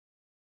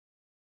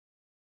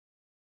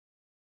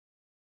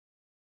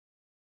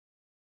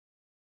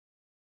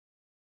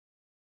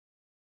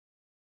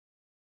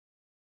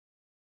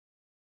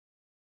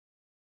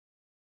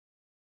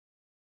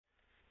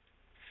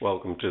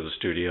Welcome to the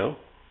studio.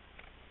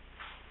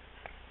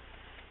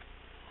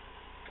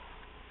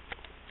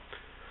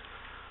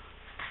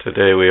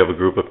 Today we have a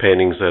group of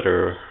paintings that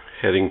are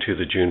heading to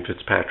the June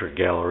Fitzpatrick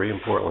Gallery in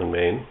Portland,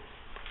 Maine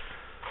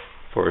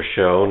for a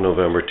show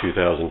November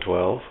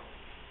 2012.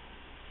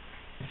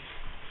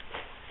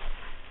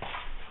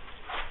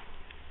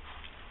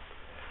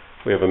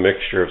 We have a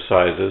mixture of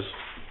sizes,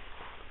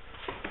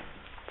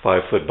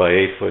 5 foot by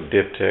 8 foot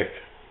diptych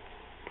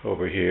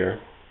over here.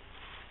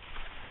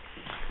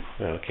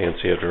 Can't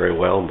see it very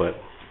well, but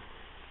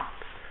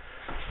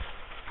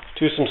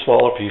some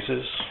smaller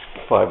pieces,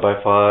 5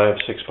 by 5,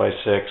 6 by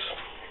 6.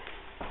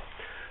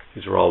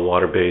 These are all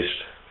water-based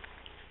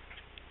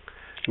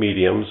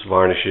mediums,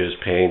 varnishes,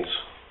 paints.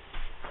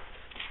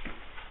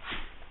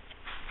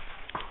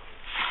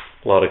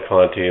 A lot of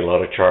Conti, a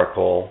lot of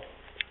charcoal,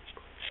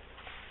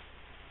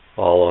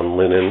 all on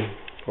linen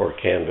or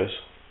canvas.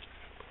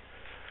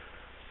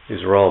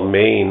 These are all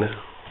Maine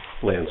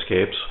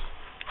landscapes,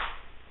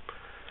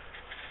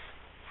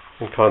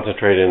 and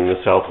concentrated in the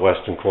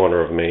southwestern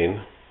corner of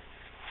Maine,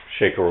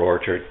 Shaker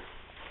Orchard,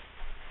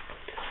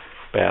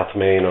 Bath,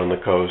 Maine on the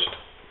coast,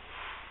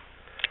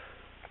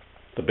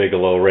 the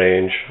Bigelow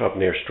Range up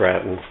near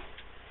Stratton,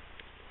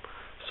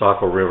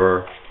 Saco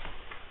River,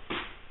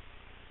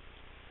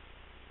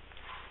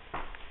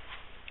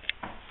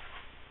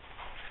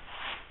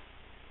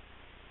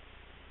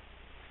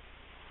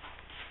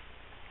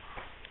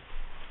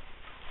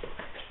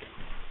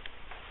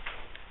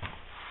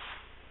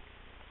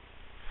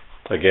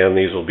 Again,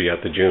 these will be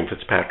at the June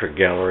Fitzpatrick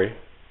Gallery,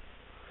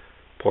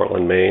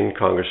 Portland, Maine,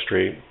 Congress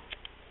Street,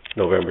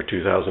 November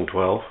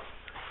 2012.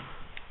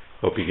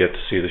 Hope you get to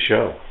see the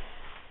show.